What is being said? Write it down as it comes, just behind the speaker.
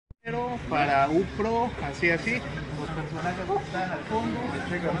Pero para UPRO, así, los personajes que están al fondo,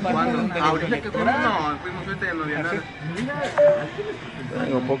 Ahorita que fuimos, no, fuimos ahorita ya no había nada.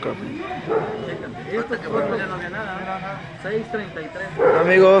 Tengo poca. Esto que fuimos ya no había nada. 6:33.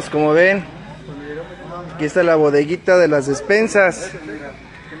 Amigos, como ven, aquí está la bodeguita de las despensas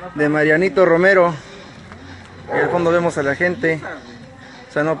de Marianito Romero. Y al fondo vemos a la gente,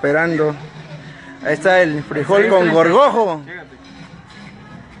 están operando. Ahí está el frijol con gorgojo.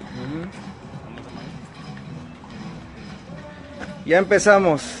 Ya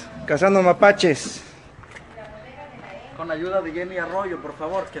empezamos, cazando mapaches. Con ayuda de Jenny Arroyo, por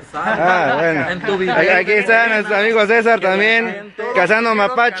favor, que salga. Bueno. En tu video. Aquí está nuestro amigo César también, cazando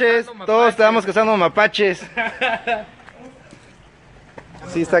mapaches. Todos estamos cazando mapaches.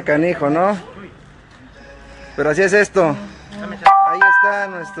 Sí está canijo, ¿no? Pero así es esto. Ahí está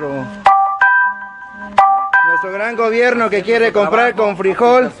nuestro gran gobierno que quiere comprar con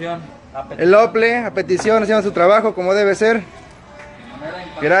frijol. El OPLE, a petición, haciendo su trabajo como debe ser.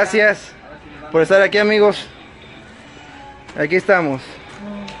 Gracias por estar aquí, amigos. Aquí estamos.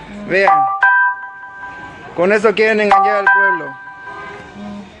 Vean. Con esto quieren engañar al pueblo.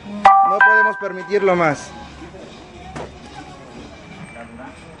 No podemos permitirlo más.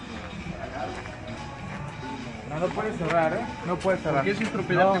 no puedes cerrar, ¿eh? No puedes cerrar. ¿Porque es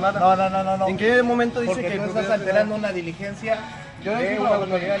propiedad privada? No. ¿En qué momento dice porque que tú estás alterando una diligencia de una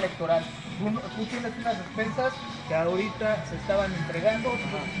autoridad electoral? Tú tienes unas despensas que ahorita se estaban entregando,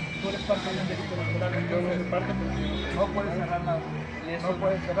 tú eres parte de un delito electoral, entonces no puedes cerrar nada. No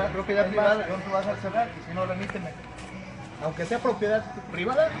puedes cerrar. Propiedad privada, yo no te vas a cerrar y si no remíteme. Aunque sea propiedad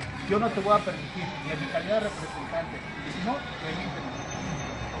privada, yo no te voy a permitir, ni en mi calidad de representante. Y si no, remíteme.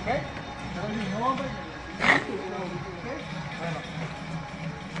 ¿Ok? Te doy mi nombre. Bueno.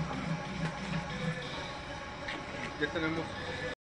 Ya tenemos